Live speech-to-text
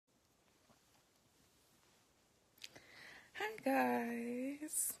Hi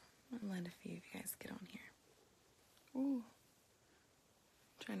guys. I'm letting a few of you guys get on here. Ooh.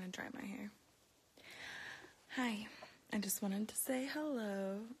 Trying to dry my hair. Hi. I just wanted to say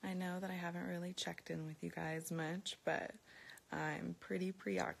hello. I know that I haven't really checked in with you guys much, but I'm pretty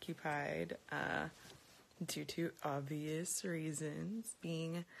preoccupied due to obvious reasons.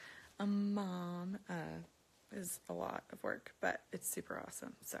 Being a mom is a lot of work, but it's super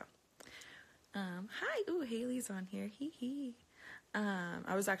awesome. So, hi. Ooh, Haley's on here. Hee hee.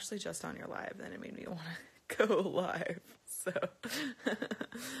 I was actually just on your live, then it made me want to go live. So,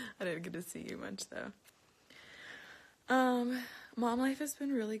 I didn't get to see you much though. Mom life has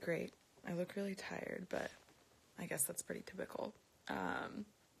been really great. I look really tired, but I guess that's pretty typical.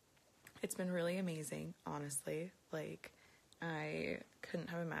 It's been really amazing, honestly. Like, I couldn't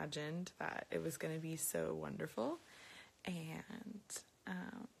have imagined that it was going to be so wonderful. And,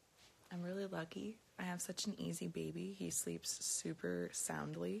 I'm really lucky. I have such an easy baby. He sleeps super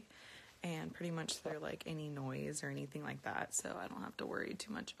soundly and pretty much through like any noise or anything like that. So I don't have to worry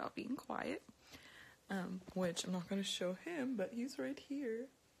too much about being quiet. Which I'm not going to show him, but he's right here.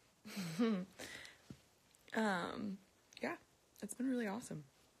 Yeah, it's been really awesome.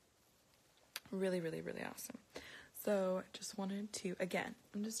 Really, really, really awesome. So just wanted to, again,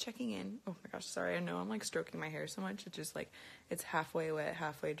 I'm just checking in. Oh my gosh, sorry. I know I'm like stroking my hair so much. It's just like, it's halfway wet,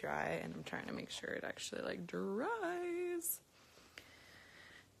 halfway dry, and I'm trying to make sure it actually like dries.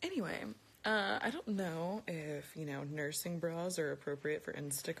 Anyway, I don't know if, nursing bras are appropriate for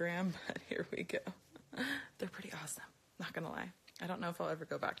Instagram, but here we go. They're pretty awesome, not gonna lie. I don't know if I'll ever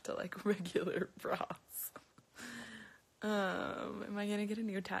go back to like regular bras. Am I gonna get a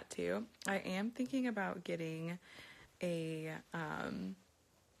new tattoo? I am thinking about getting a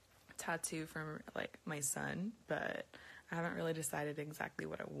tattoo from like my son, but I haven't really decided exactly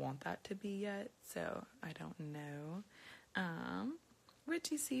what I want that to be yet, so I don't know.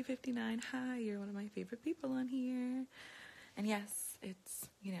 Richie C59, hi, you're one of my favorite people on here. And yes, it's,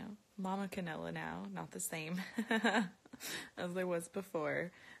 Mama Canela now, not the same as I was before.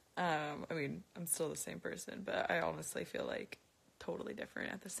 I'm still the same person, but I honestly feel like totally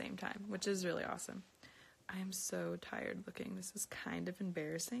different at the same time, which is really awesome. I am so tired looking. This is kind of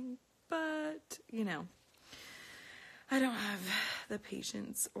embarrassing, but, I don't have the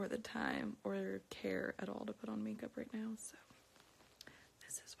patience or the time or care at all to put on makeup right now, so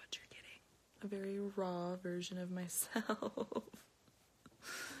this is what you're getting. A very raw version of myself.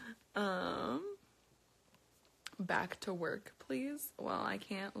 Back to work, please. Well, I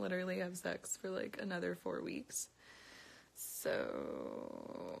can't literally have sex for like another 4 weeks.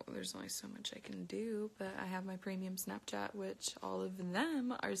 So there's only so much I can do, but I have my premium Snapchat, which all of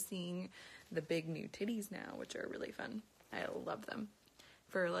them are seeing the big new titties now, which are really fun. I love them.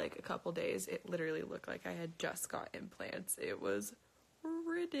 For like a couple days, it literally looked like I had just got implants. It was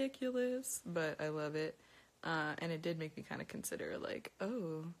ridiculous, but I love it. And it did make me kind of consider like,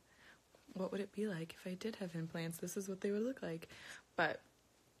 oh, what would it be like if I did have implants? This is what they would look like. But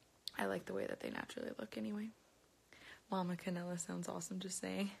I like the way that they naturally look anyway. Mama Canela sounds awesome, just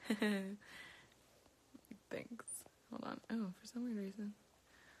saying. Thanks. Hold on. Oh, for some weird reason.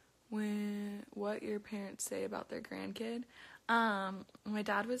 What your parents say about their grandkid? My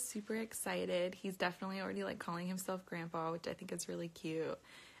dad was super excited. He's definitely already like calling himself grandpa, which I think is really cute.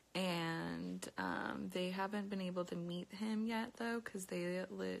 And they haven't been able to meet him yet though, because they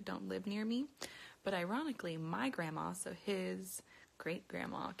don't live near me. But ironically, my grandma, so his great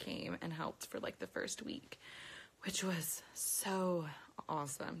grandma, came and helped for like the first week, which was so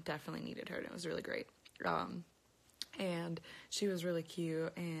awesome. Definitely needed her, and it was really great. And she was really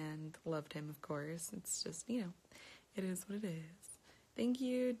cute and loved him, of course. It's just, it is what it is. Thank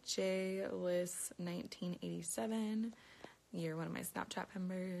you, JLiss1987. You're one of my Snapchat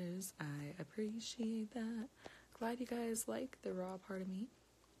members. I appreciate that. Glad you guys like the raw part of me.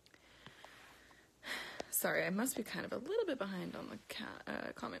 Sorry, I must be kind of a little bit behind on the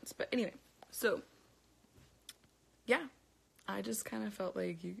comments. But anyway, so, yeah. I just kind of felt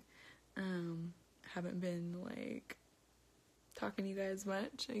like you haven't been, like, talking to you guys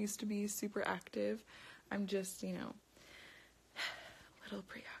much. I used to be super active. I'm just, a little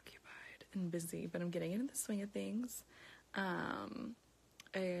preoccupied and busy. But I'm getting into the swing of things.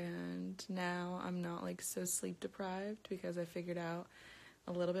 And now I'm not like so sleep deprived because I figured out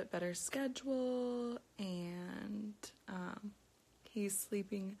a little bit better schedule, and he is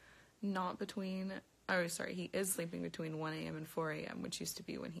sleeping between 1 a.m. and 4 a.m., which used to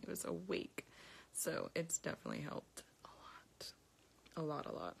be when he was awake. So it's definitely helped a lot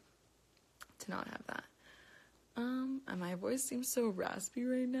to not have that. And my voice seems so raspy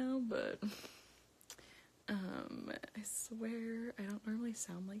right now, but I swear I don't normally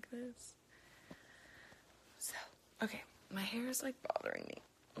sound like this. So, okay, my hair is like bothering me.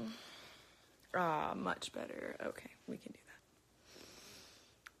 Much better. Okay, we can do that.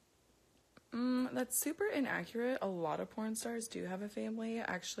 That's super inaccurate. A lot of porn stars do have a family.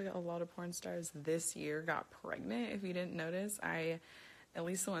 Actually, a lot of porn stars this year got pregnant. If you didn't notice, at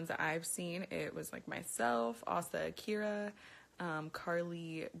least the ones that I've seen, it was like myself, Asa Akira,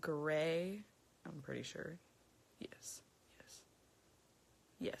 Carly Gray. I'm pretty sure.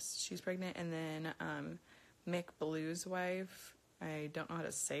 Yes, she's pregnant. And then Mick Blue's wife, I don't know how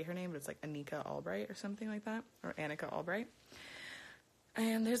to say her name, but it's like Anika Albright or something like that, or Annika Albright.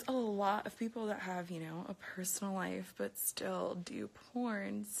 And there's a lot of people that have, a personal life, but still do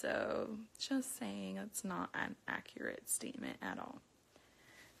porn. So just saying, it's not an accurate statement at all.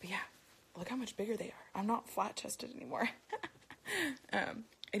 But yeah, look how much bigger they are. I'm not flat-chested anymore.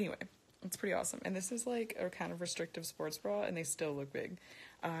 Anyway, it's pretty awesome. And this is like a kind of restrictive sports bra, and they still look big.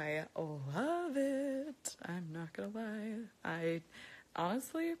 I love it. I'm not gonna lie.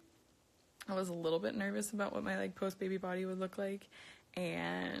 Honestly, I was a little bit nervous about what my like post-baby body would look like.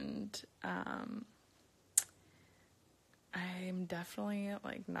 And I'm definitely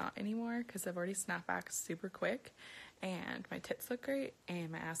like not anymore, because I've already snapped back super quick, and my tits look great,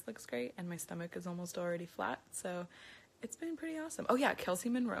 and my ass looks great, and my stomach is almost already flat. So it's been pretty awesome. Oh yeah, Kelsey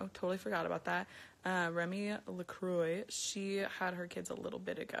Monroe, totally forgot about that. Remy LaCroix, she had her kids a little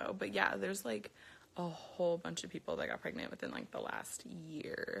bit ago. But yeah, there's like a whole bunch of people that got pregnant within like the last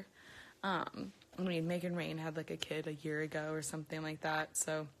year. Megan Rain had like a kid a year ago or something like that.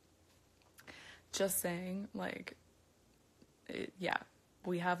 So just saying, like,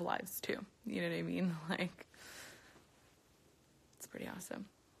 we have lives too. You know what I mean? Like, it's pretty awesome.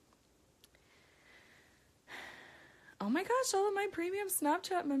 Oh my gosh, all of my premium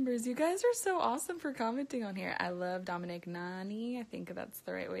Snapchat members. You guys are so awesome for commenting on here. I love Dominic Nani. I think that's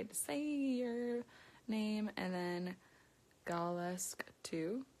the right way to say your name. And then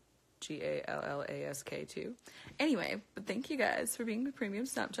Galask2. Gallask2. Anyway, but thank you guys for being the premium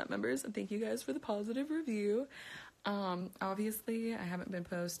Snapchat members, and thank you guys for the positive review. Obviously, I haven't been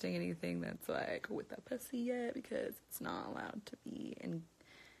posting anything that's like with the pussy yet, because it's not allowed to be in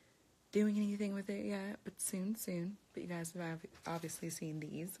doing anything with it yet, but soon. But you guys have obviously seen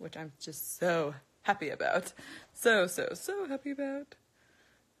these, which I'm just so happy about. So happy about.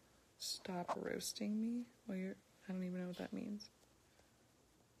 Stop roasting me. I don't even know what that means.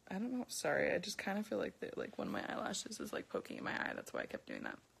 I don't know. Sorry, I just kind of feel like one of my eyelashes is like poking in my eye. That's why I kept doing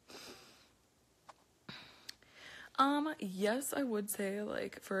that. Yes, I would say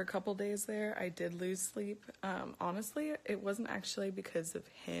like for a couple days there, I did lose sleep. Honestly, it wasn't actually because of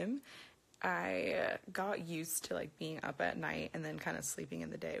him. I got used to like being up at night and then kind of sleeping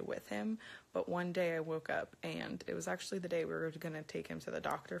in the day with him. But one day I woke up, and it was actually the day we were going to take him to the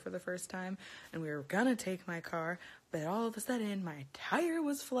doctor for the first time, and we were going to take my car, but all of a sudden my tire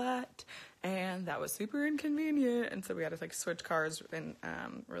was flat, and that was super inconvenient. And so we had to like switch cars and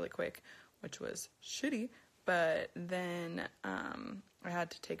really quick, which was shitty. But then I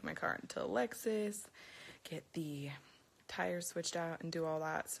had to take my car into Lexus, get the tires switched out, and do all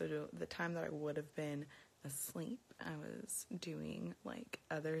that. So the time that I would have been asleep, I was doing like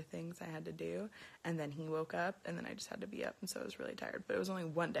other things I had to do, and then he woke up, and then I just had to be up, and so I was really tired. But it was only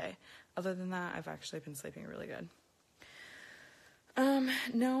one day. Other than that, I've actually been sleeping really good.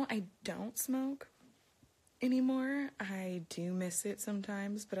 No, I don't smoke anymore. I do miss it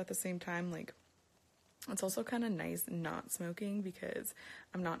sometimes, but at the same time, like, it's also kind of nice not smoking, because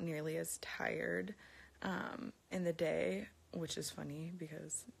I'm not nearly as tired in the day, which is funny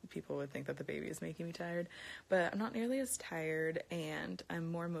because people would think that the baby is making me tired, but I'm not nearly as tired, and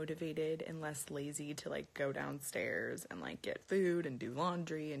I'm more motivated and less lazy to like go downstairs and like get food and do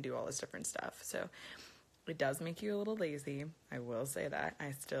laundry and do all this different stuff. So it does make you a little lazy. I will say that.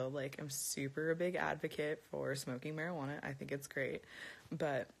 I still like am super a big advocate for smoking marijuana. I think it's great,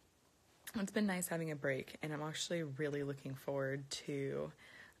 but it's been nice having a break, and I'm actually really looking forward to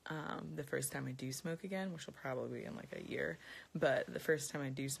the first time I do smoke again, which will probably be in like a year, but the first time I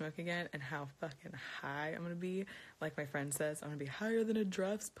do smoke again, and how fucking high I'm gonna be. Like my friend says, I'm gonna be higher than a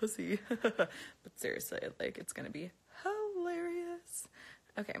giraffe's pussy. But seriously, like, it's gonna be hilarious.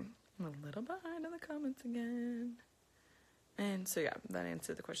 Okay, I'm a little behind in the comments again. And so yeah, that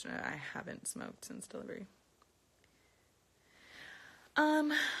answered the question. I haven't smoked since delivery.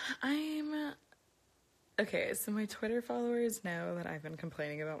 Okay, so my Twitter followers know that I've been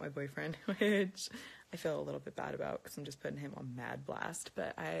complaining about my boyfriend, which I feel a little bit bad about because I'm just putting him on mad blast,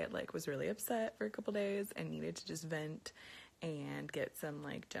 but I, like, was really upset for a couple days and needed to just vent, and get some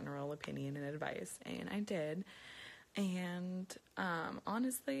like general opinion and advice, and I did. And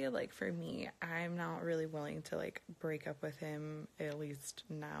honestly, like for me, I'm not really willing to like break up with him, at least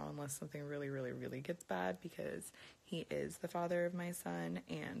now, unless something really, really, really gets bad, because he is the father of my son.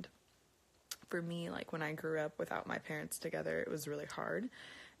 And for me, like when I grew up without my parents together, it was really hard,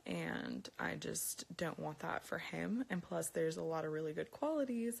 and I just don't want that for him. And plus there's a lot of really good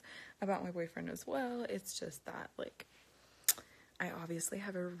qualities about my boyfriend as well. It's just that like I obviously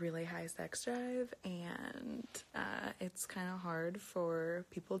have a really high sex drive, and it's kind of hard for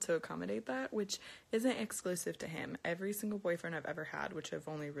people to accommodate that, which isn't exclusive to him. Every single boyfriend I've ever had, which I've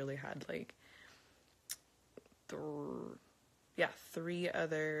only really had like 3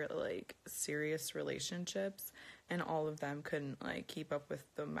 other like serious relationships, and all of them couldn't like keep up with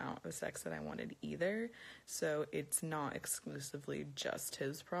the amount of sex that I wanted either. So it's not exclusively just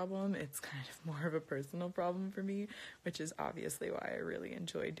his problem. It's kind of more of a personal problem for me, which is obviously why I really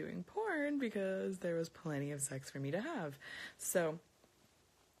enjoy doing porn, because there was plenty of sex for me to have. So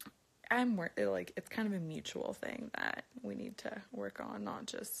it's kind of a mutual thing that we need to work on, not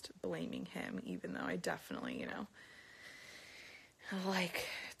just blaming him, even though I definitely, like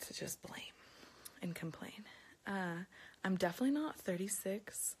to just blame and complain. I'm definitely not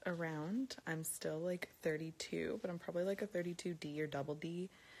 36 around. I'm still like 32, but I'm probably like a 32D or double D.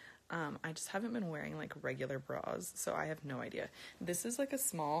 I just haven't been wearing like regular bras, so I have no idea. This is like a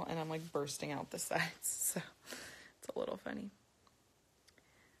small, and I'm like bursting out the sides, so it's a little funny.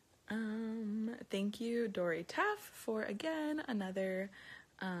 Thank you, Dory Taff, for again another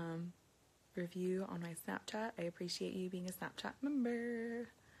review on my Snapchat. I appreciate you being a Snapchat member.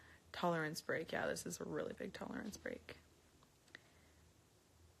 Tolerance break. Yeah, this is a really big tolerance break.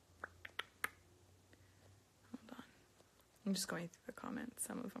 Hold on. I'm just going through the comments.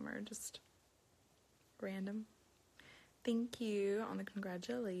 Some of them are just random. Thank you on the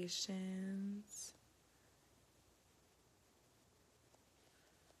congratulations.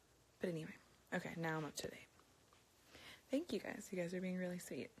 But anyway, okay, now I'm up to date. Thank you guys. You guys are being really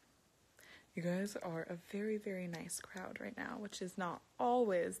sweet. You guys are a very, very nice crowd right now, which is not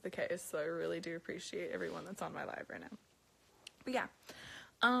always the case, so I really do appreciate everyone that's on my live right now. But yeah,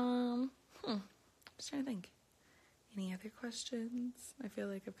 just trying to think. Any other questions? I feel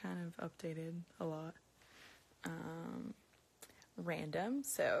like I've kind of updated a lot. Random,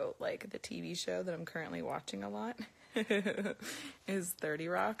 so like the TV show that I'm currently watching a lot is 30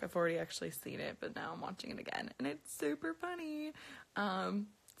 Rock. I've already actually seen it, but now I'm watching it again, and it's super funny.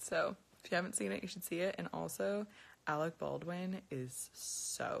 So if you haven't seen it, you should see it. And also, Alec Baldwin is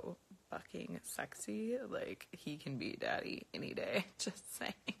so fucking sexy. Like, he can be daddy any day. Just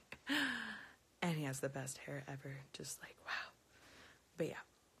saying. And he has the best hair ever. Just like, wow. But yeah.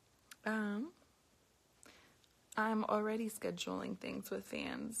 I'm already scheduling things with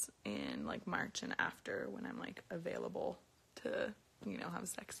fans in like March and after, when I'm like available to, have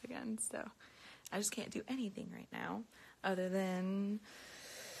sex again. So I just can't do anything right now other than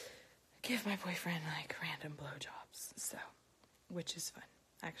give my boyfriend like random blowjobs, so, which is fun,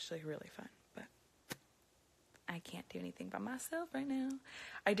 actually really fun, but I can't do anything by myself right now.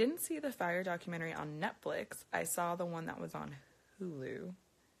 I didn't see the Fire documentary on Netflix. I saw the one that was on Hulu.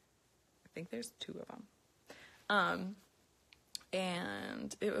 I think there's 2 of them.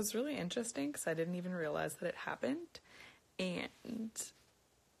 And it was really interesting because I didn't even realize that it happened, and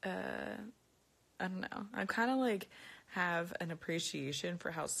I don't know, I'm kind of like have an appreciation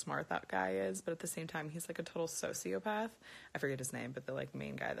for how smart that guy is, but at the same time, he's like a total sociopath. I forget his name, but the like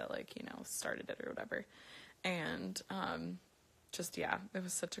main guy that like, started it or whatever. And, just, yeah, it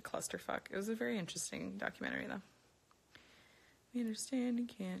was such a clusterfuck. It was a very interesting documentary though. We understand you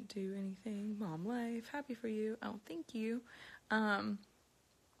can't do anything. Mom life. Happy for you. Oh, thank you.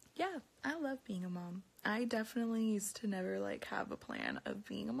 Yeah, I love being a mom. I definitely used to never like have a plan of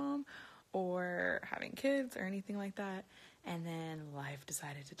being a mom or having kids or anything like that, and then life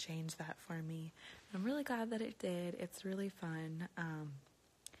decided to change that for me. I'm really glad that it did. It's really fun, and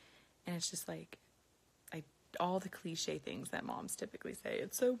it's just like all the cliche things that moms typically say.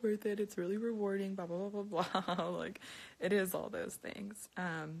 It's so worth it, it's really rewarding, blah blah blah blah blah. Like, it is all those things,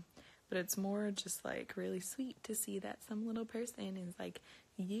 but it's more just like really sweet to see that some little person is like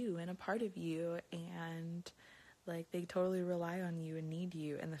you and a part of you, and like they totally rely on you and need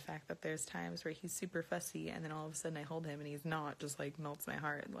you. And the fact that there's times where he's super fussy, and then all of a sudden I hold him and he's not, just like melts my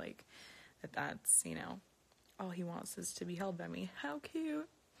heart. Like, that's, all he wants is to be held by me. How cute.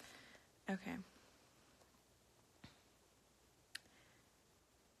 Okay.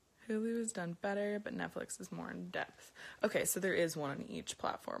 Hulu has done better, but Netflix is more in depth. Okay, so there is one on each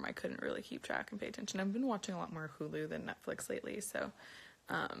platform. I couldn't really keep track and pay attention. I've been watching a lot more Hulu than Netflix lately, so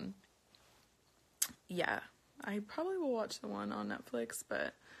yeah, I probably will watch the one on Netflix,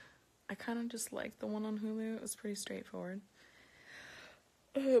 but I kind of just like the one on Hulu. It was pretty straightforward.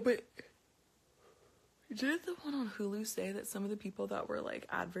 But did the one on Hulu say that some of the people that were, like,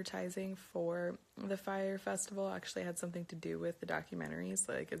 advertising for the Fire Festival actually had something to do with the documentaries?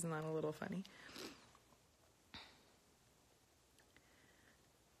 Like, isn't that a little funny?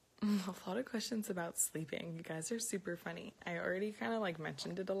 A lot of questions about sleeping. You guys are super funny. I already kind of, like,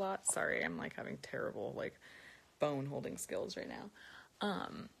 mentioned it a lot. Sorry, I'm, like, having terrible, like, bone holding skills right now.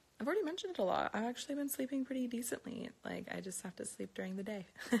 I've already mentioned it a lot. I've actually been sleeping pretty decently. Like, I just have to sleep during the day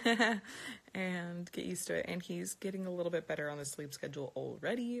and get used to it. And he's getting a little bit better on the sleep schedule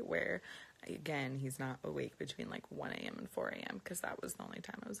already, where, again, he's not awake between, like, 1 a.m. and 4 a.m. because that was the only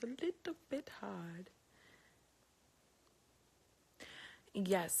time it was a little bit hard.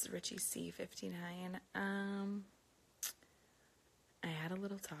 Yes, Richie C59. I had a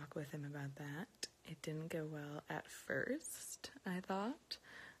little talk with him about that. It didn't go well at first, I thought.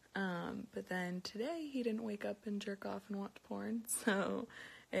 But then today he didn't wake up and jerk off and watch porn, so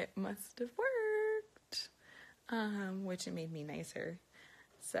it must have worked, which it made me nicer.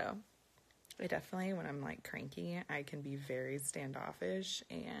 So I definitely, when I'm, like, cranky, I can be very standoffish,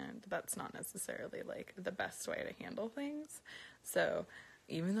 and that's not necessarily, like, the best way to handle things. So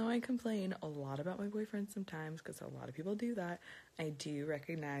even though I complain a lot about my boyfriend sometimes, because a lot of people do that, I do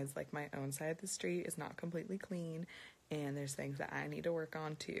recognize, like, my own side of the street is not completely clean, and there's things that I need to work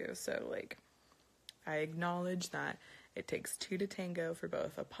on too. So, like, I acknowledge that it takes two to tango for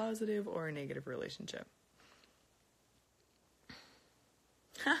both a positive or a negative relationship.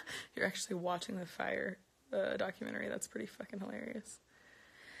 You're actually watching the Fire documentary. That's pretty fucking hilarious.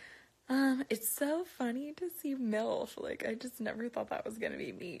 It's so funny to see MILF. Like, I just never thought that was gonna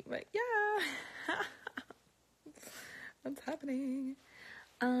be me, but yeah. What's happening?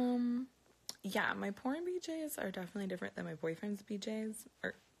 Yeah, my porn BJs are definitely different than my boyfriend's BJs.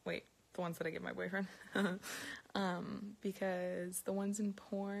 Or, wait, the ones that I give my boyfriend. Because the ones in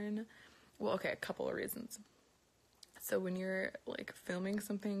porn, well, okay, a couple of reasons. So when you're, like, filming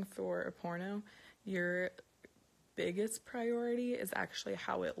something for a porno, your biggest priority is actually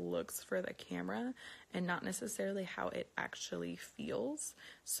how it looks for the camera and not necessarily how it actually feels.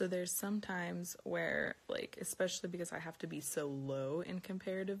 So there's some times where, like, especially because I have to be so low in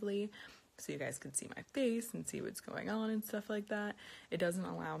comparatively, so you guys can see my face and see what's going on and stuff like that, it doesn't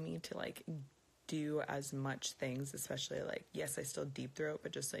allow me to, like, do as much things, especially, like, yes, I still deep throat,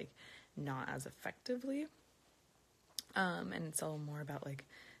 but just, like, not as effectively. And it's all more about, like,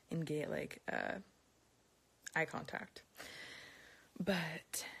 eye contact.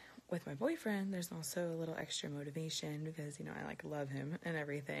 But with my boyfriend, there's also a little extra motivation because, you know, I, like, love him and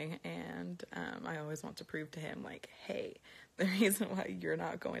everything, and I always want to prove to him, like, hey, the reason why you're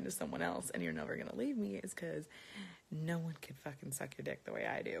not going to someone else and you're never gonna leave me is because no one can fucking suck your dick the way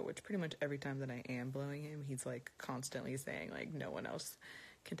I do, which pretty much every time that I am blowing him, he's, like, constantly saying, like, no one else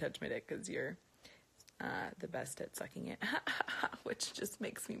can touch my dick because you're the best at sucking it, which just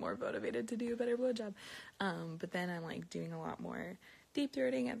makes me more motivated to do a better blowjob. But then I'm, like, doing a lot more deep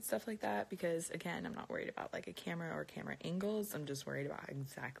throating and stuff like that because, again, I'm not worried about, like, a camera or camera angles. I'm just worried about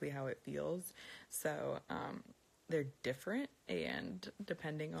exactly how it feels. So they're different, and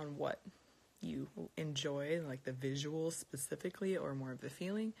depending on what you enjoy, like the visual specifically or more of the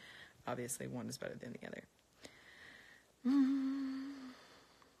feeling, obviously one is better than the other.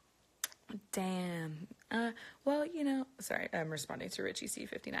 Damn. Well, you know, sorry, I'm responding to Richie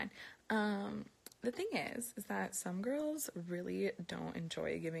C59. The thing is that some girls really don't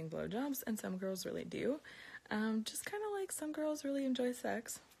enjoy giving blowjobs, and some girls really do. Just kind of like some girls really enjoy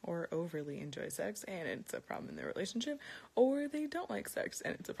sex, or overly enjoy sex, and it's a problem in their relationship, or they don't like sex,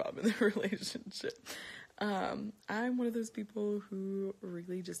 and it's a problem in their relationship. I'm one of those people who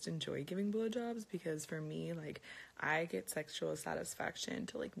really just enjoy giving blowjobs because for me, like, I get sexual satisfaction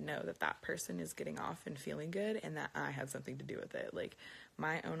to, like, know that that person is getting off and feeling good and that I had something to do with it. Like,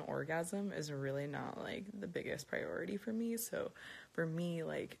 my own orgasm is really not, like, the biggest priority for me. So for me,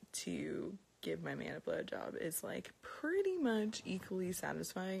 like, to give my man a blowjob is, like, pretty much equally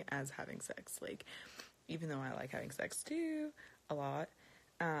satisfying as having sex. Like, even though I like having sex too a lot,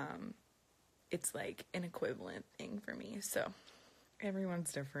 it's, like, an equivalent thing for me. So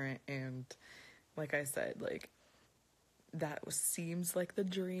everyone's different, and like I said, like, that seems like the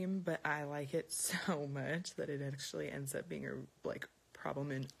dream, but I like it so much that it actually ends up being a, like,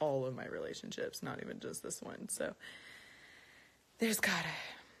 problem in all of my relationships, not even just this one. So there's gotta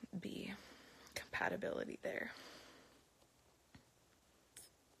be compatibility there.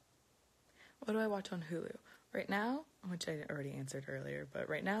 What do I watch on Hulu? Right now, which I already answered earlier, but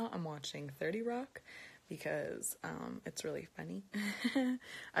right now I'm watching 30 Rock because it's really funny.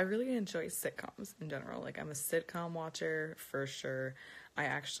 I really enjoy sitcoms in general. Like, I'm a sitcom watcher for sure. I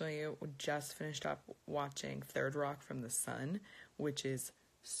actually just finished up watching Third Rock from the Sun, which is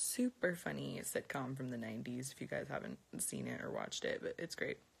super funny sitcom from the 90s, if you guys haven't seen it or watched it, but it's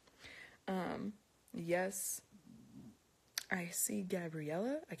great. Yes, I see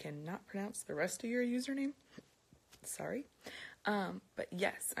Gabriella. I cannot pronounce the rest of your username. Sorry. But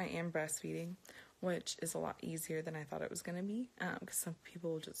yes, I am breastfeeding, which is a lot easier than I thought it was going to be. Because some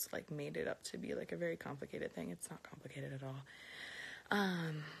people just like made it up to be like a very complicated thing. It's not complicated at all.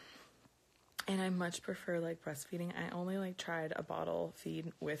 And I much prefer like breastfeeding. I only like tried a bottle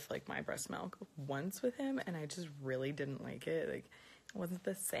feed with like my breast milk once with him, and I just really didn't like it. Like, it wasn't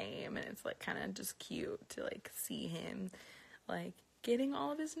the same, and it's like kind of just cute to like see him like getting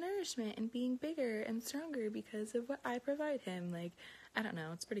all of his nourishment and being bigger and stronger because of what I provide him. Like, I don't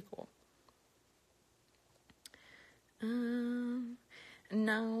know, it's pretty cool.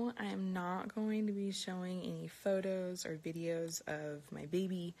 No, I'm not going to be showing any photos or videos of my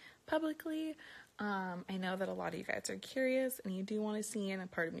baby publicly. I know that a lot of you guys are curious and you do want to see it, and a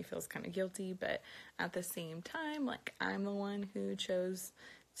part of me feels kind of guilty, but at the same time, like, I'm the one who chose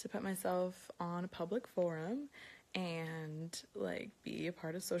to put myself on a public forum and like be a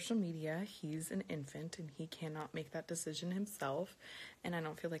part of social media. He's an infant and he cannot make that decision himself, and I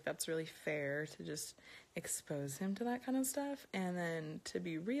don't feel like that's really fair to just expose him to that kind of stuff. And then, to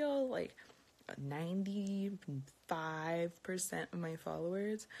be real, like 95% of my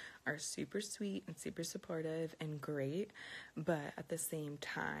followers are super sweet and super supportive and great, but at the same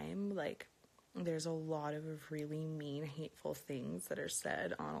time, like, there's a lot of really mean, hateful things that are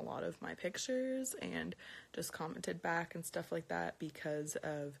said on a lot of my pictures and just commented back and stuff like that because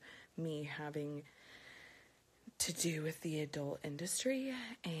of me having to do with the adult industry.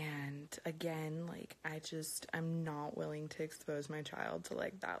 And again, like, I'm not willing to expose my child to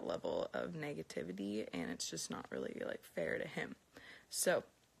like that level of negativity, and it's just not really like fair to him. So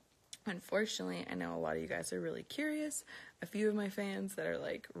unfortunately, I know a lot of you guys are really curious. A few of my fans that are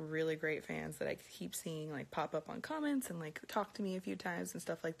like really great fans that I keep seeing like pop up on comments and like talk to me a few times and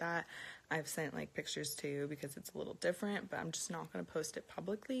stuff like that, I've sent like pictures to because it's a little different, but I'm just not going to post it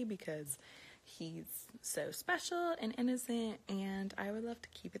publicly because he's so special and innocent, and I would love to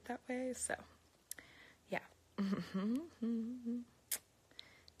keep it that way. So yeah.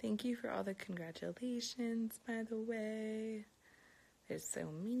 Thank you for all the congratulations, by the way. There's so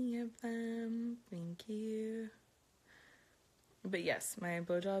many of them. Thank you. But yes, my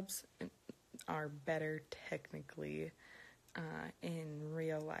blowjobs are better technically in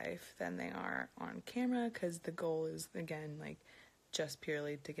real life than they are on camera, because the goal is, again, like, just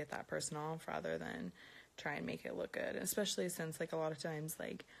purely to get that person off rather than try and make it look good. Especially since, like, a lot of times,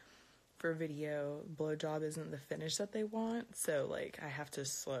 like, for video, blowjob isn't the finish that they want. So, like, I have to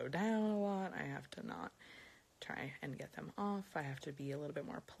slow down a lot. I have to not try and get them off. I have to be a little bit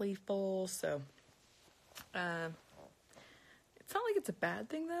more playful. So it's not like it's a bad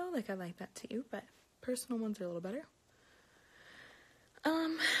thing though. Like, I like that too, but personal ones are a little better.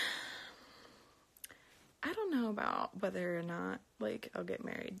 I don't know about whether or not like I'll get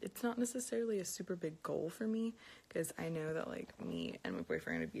married. It's not necessarily a super big goal for me, because I know that like me and my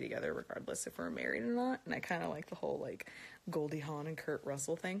boyfriend are gonna be together regardless if we're married or not, and I kind of like the whole like Goldie Hawn and Kurt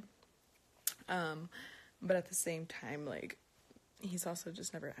Russell thing. But at the same time, like, he's also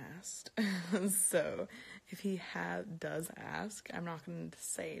just never asked. So if he does ask, I'm not going to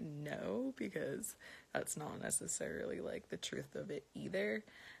say no, because that's not necessarily like the truth of it either.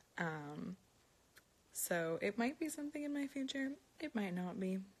 So it might be something in my future. It might not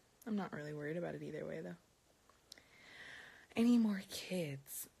be. I'm not really worried about it either way, though. Any more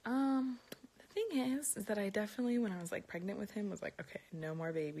kids? The thing is that I definitely, when I was like pregnant with him, was like, okay, no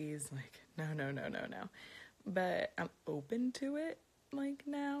more babies. Like, no. But I'm open to it, like,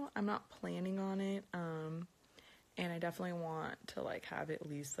 now. I'm not planning on it. And I definitely want to like have at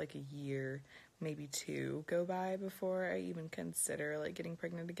least like a year, maybe 2 go by before I even consider like getting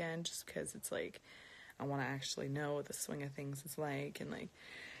pregnant again, just because it's like I want to actually know what the swing of things is like and like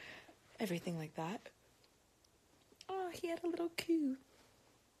everything like that. Oh, he had a little coo.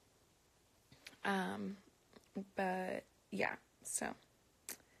 But yeah, so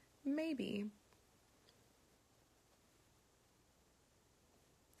maybe.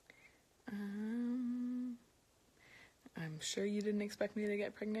 I'm sure you didn't expect me to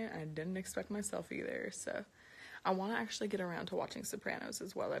get pregnant. I didn't expect myself either. So I want to actually get around to watching Sopranos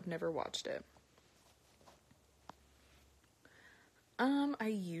as well. I've never watched it. I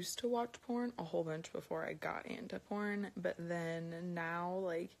used to watch porn a whole bunch before I got into porn, but then now,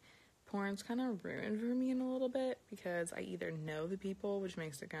 like, porn's kind of ruined for me in a little bit, because I either know the people, which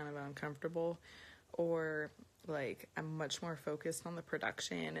makes it kind of uncomfortable, or, like, I'm much more focused on the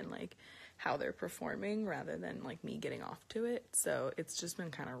production and, like, how they're performing rather than, like, me getting off to it, so it's just been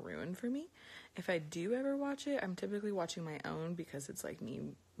kind of ruined for me. If I do ever watch it, I'm typically watching my own, because it's, like, me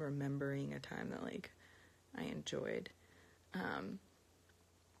remembering a time that, like, I enjoyed.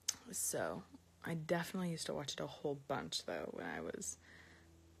 So I definitely used to watch it a whole bunch, though, when I was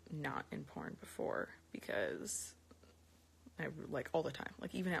not in porn before, because I, like, all the time,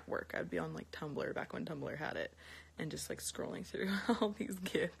 like, even at work, I'd be on, like, Tumblr back when Tumblr had it, and just, like, scrolling through all these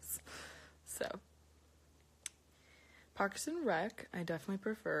GIFs. So Parks and Rec, I definitely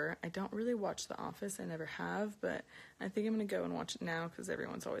prefer. I don't really watch The Office, I never have, but I think I'm gonna go and watch it now, because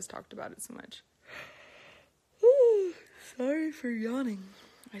everyone's always talked about it so much. Sorry for yawning.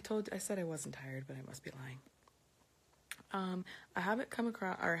 I said I wasn't tired, but I must be lying. I haven't come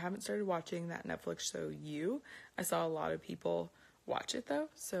across, or haven't started watching that Netflix show You. I saw a lot of people watch it, though,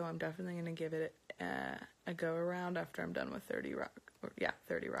 so I'm definitely going to give it a go around after I'm done with 30 Rock.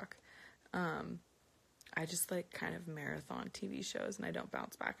 30 Rock. I just, like, kind of marathon TV shows, and I don't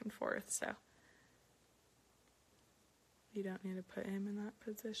bounce back and forth, so. You don't need to put him in that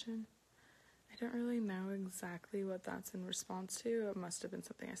position. I don't really know exactly what that's in response to. It must have been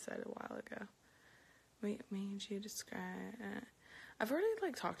something I said a while ago. What made you describe... I've already,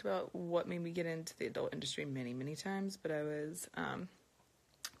 like, talked about what made me get into the adult industry many, many times, but I was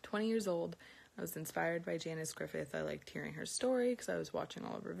 20 years old. I was inspired by Janice Griffith. I liked hearing her story because I was watching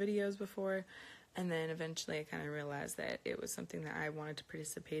all of her videos before, and then eventually I kind of realized that it was something that I wanted to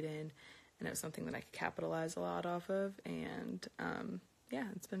participate in, and it was something that I could capitalize a lot off of, and yeah,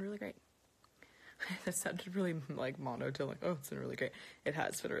 it's been really great. That sounded really, like, monotone, like, oh, it's been really great. It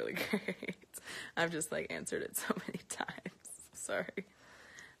has been really great. I've just, like, answered it so many times. Sorry.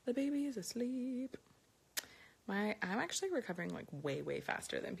 The baby is asleep. I'm actually recovering, like, way, way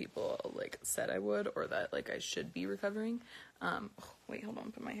faster than people, like, said I would, or that, like, I should be recovering. Wait, hold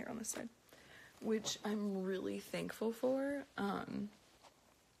on, put my hair on this side. Which I'm really thankful for,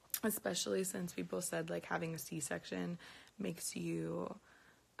 especially since people said, like, having a C-section makes you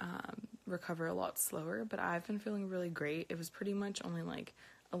recover a lot slower, but I've been feeling really great. It was pretty much only, like,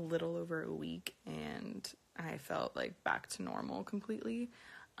 a little over a week, and I felt, like, back to normal completely,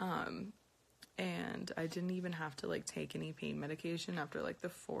 and I didn't even have to, like, take any pain medication after, like, the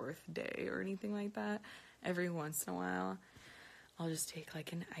 4th day or anything like that. Every once in a while I'll just take,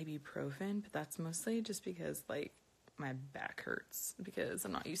 like, an ibuprofen, but that's mostly just because, like, my back hurts because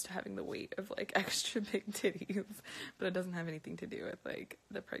I'm not used to having the weight of, like, extra big titties, but it doesn't have anything to do with, like,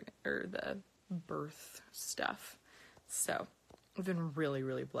 the the birth stuff. So I've been really,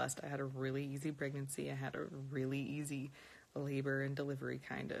 really blessed. I had a really easy pregnancy. I had a really easy labor and delivery,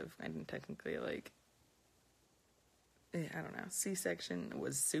 kind of. I didn't technically, like, I don't know. C-section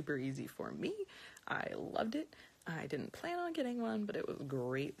was super easy for me. I loved it. I didn't plan on getting one, but it was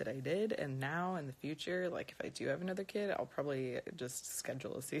great that I did. And now in the future, like, if I do have another kid, I'll probably just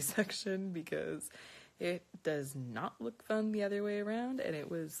schedule a C-section because it does not look fun the other way around. And it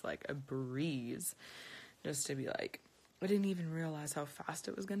was, like, a breeze just to be like, I didn't even realize how fast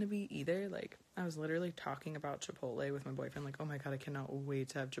it was going to be either. Like, I was literally talking about Chipotle with my boyfriend, like, oh my god, I cannot wait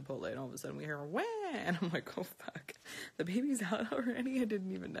to have Chipotle. And all of a sudden we hear, wah! And I'm like, oh fuck, the baby's out already? I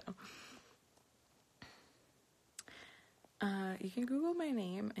didn't even know. You can Google my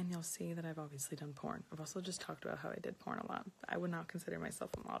name and you'll see that I've obviously done porn. I've also just talked about how I did porn a lot. I would not consider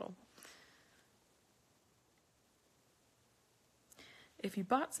myself a model. If you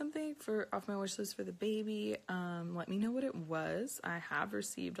bought something off my wish list for the baby, let me know what it was. I have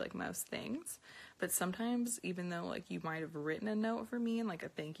received, like, most things, but sometimes, even though, like, you might have written a note for me and, like, a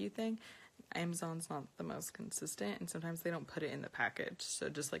thank you thing, Amazon's not the most consistent, and sometimes they don't put it in the package, so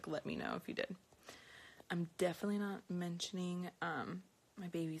just, like, let me know if you did. I'm definitely not mentioning my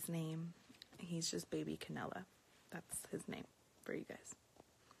baby's name. He's just Baby Canela. That's his name for you guys.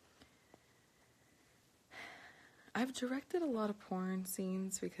 I've directed a lot of porn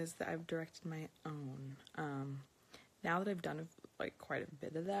scenes because I've directed my own. Now that I've done, like, quite a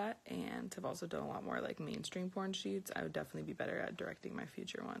bit of that, and I've also done a lot more, like, mainstream porn shoots, I would definitely be better at directing my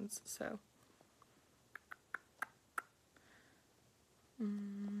future ones, so.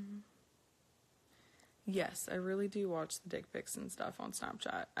 Yes, I really do watch the dick pics and stuff on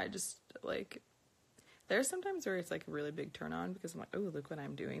Snapchat. I just, like, there's sometimes where it's like a really big turn on because I'm like, oh, look what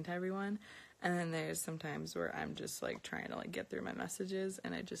I'm doing to everyone. And then there's sometimes where I'm just like trying to like get through my messages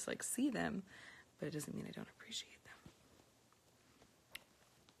and I just like see them, but it doesn't mean I don't appreciate them.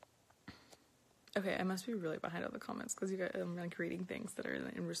 Okay, I must be really behind on the comments because you guys, I'm like reading things that are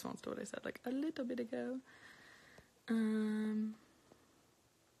in response to what I said like a little bit ago.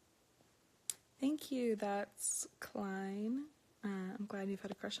 Thank you. That's Klein. I'm glad you've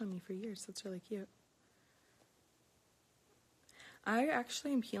had a crush on me for years. That's really cute. I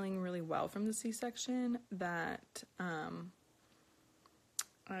actually am healing really well from the C-section that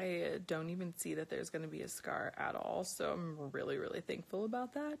I don't even see that there's going to be a scar at all. So I'm really, really thankful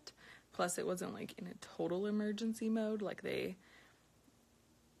about that. Plus it wasn't like in a total emergency mode. Like they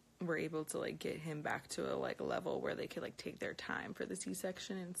were able to like get him back to a like level where they could like take their time for the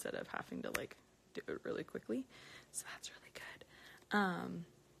C-section instead of having to like do it really quickly. So that's really good.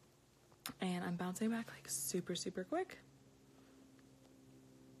 And I'm bouncing back like super, super quick.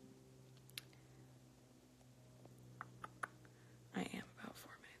 I am about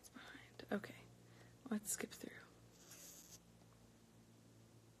 4 minutes behind. Okay, let's skip through.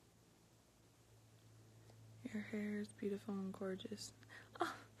 Your hair is beautiful and gorgeous.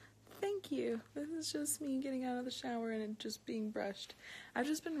 Oh, thank you. This is just me getting out of the shower and it just being brushed. I've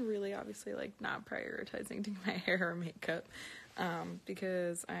just been really obviously like not prioritizing doing my hair or makeup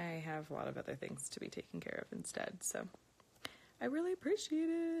because I have a lot of other things to be taken care of instead. So I really appreciate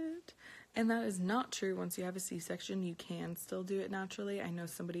it. And that is not true. Once you have a C-section, you can still do it naturally. I know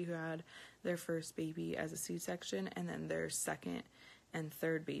somebody who had their first baby as a C-section and then their second and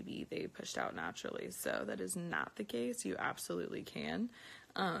third baby they pushed out naturally. So that is not the case. You absolutely can.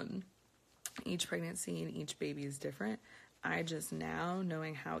 Each pregnancy and each baby is different. I just now,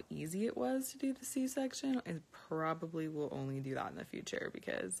 knowing how easy it was to do the C-section, I probably will only do that in the future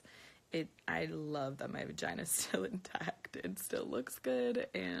because I love that my vagina is still intact. It still looks good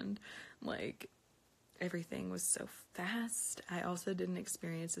and like everything was so fast. I also didn't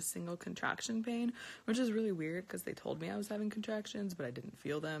experience a single contraction pain, which is really weird because they told me I was having contractions, but I didn't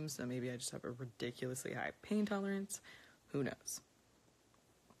feel them. So maybe I just have a ridiculously high pain tolerance. Who knows?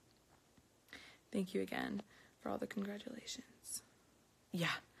 Thank you again for all the congratulations. Yeah,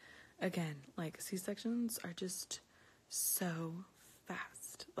 again, like C-sections are just so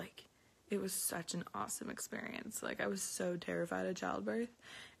fast. Like it was such an awesome experience. Like I was so terrified of childbirth,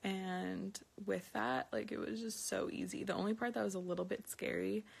 and with that, like it was just so easy. The only part that was a little bit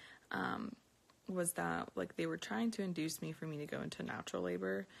scary was that like they were trying to induce me for me to go into natural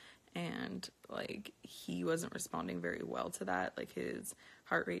labor, and like he wasn't responding very well to that. Like his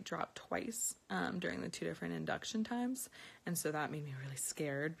heart rate dropped twice during the 2 different induction times, and so that made me really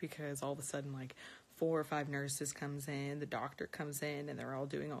scared because all of a sudden like 4 or 5 nurses comes in, the doctor comes in, and they're all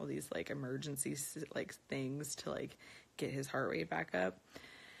doing all these like emergency like things to like get his heart rate back up.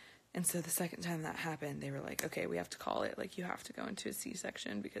 And so the second time that happened, they were like, okay, we have to call it, like you have to go into a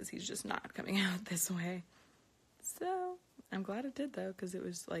C-section because he's just not coming out this way. So I'm glad it did though, because it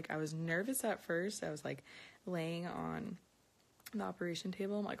was like I was nervous at first. I was like laying on the operation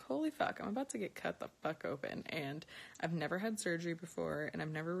table. I'm like, holy fuck, I'm about to get cut the fuck open. And I've never had surgery before, and I've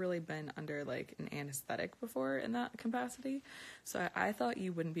never really been under like an anesthetic before in that capacity. So I thought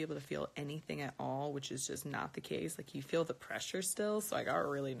you wouldn't be able to feel anything at all, which is just not the case. Like you feel the pressure still. So I got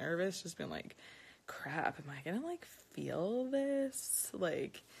really nervous, just being like, crap, am I gonna like feel this?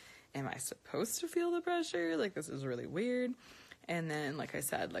 Like, am I supposed to feel the pressure? Like this is really weird. And then, like I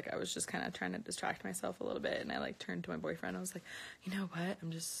said, like I was just kind of trying to distract myself a little bit, and I like turned to my boyfriend. I was like, you know what?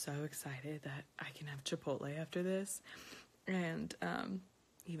 I'm just so excited that I can have Chipotle after this. And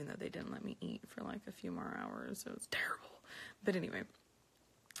even though they didn't let me eat for like a few more hours, it was terrible. But anyway,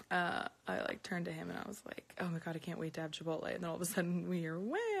 I like turned to him and I was like, oh my God, I can't wait to have Chipotle. And then all of a sudden we hear,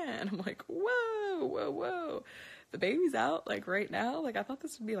 wham! I'm like, whoa, whoa, whoa. The baby's out like right now. Like I thought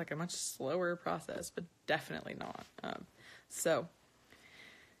this would be like a much slower process, but definitely not. So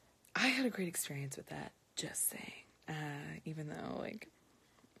I had a great experience with that, just saying, even though like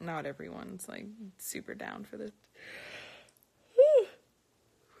not everyone's like super down for this.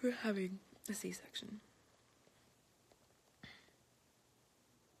 We're having a C-section.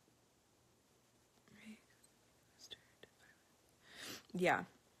 Yeah,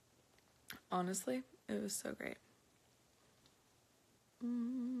 honestly, it was so great.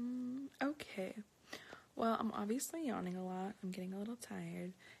 Okay. Well, I'm obviously yawning a lot. I'm getting a little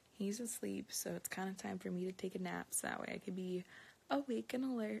tired. He's asleep, so it's kind of time for me to take a nap so that way I could be awake and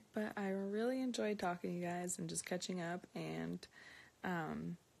alert. But I really enjoyed talking to you guys and just catching up and,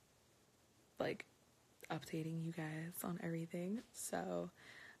 like, updating you guys on everything. So,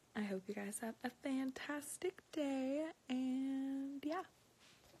 I hope you guys have a fantastic day, and yeah.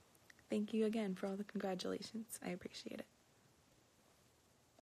 Thank you again for all the congratulations. I appreciate it.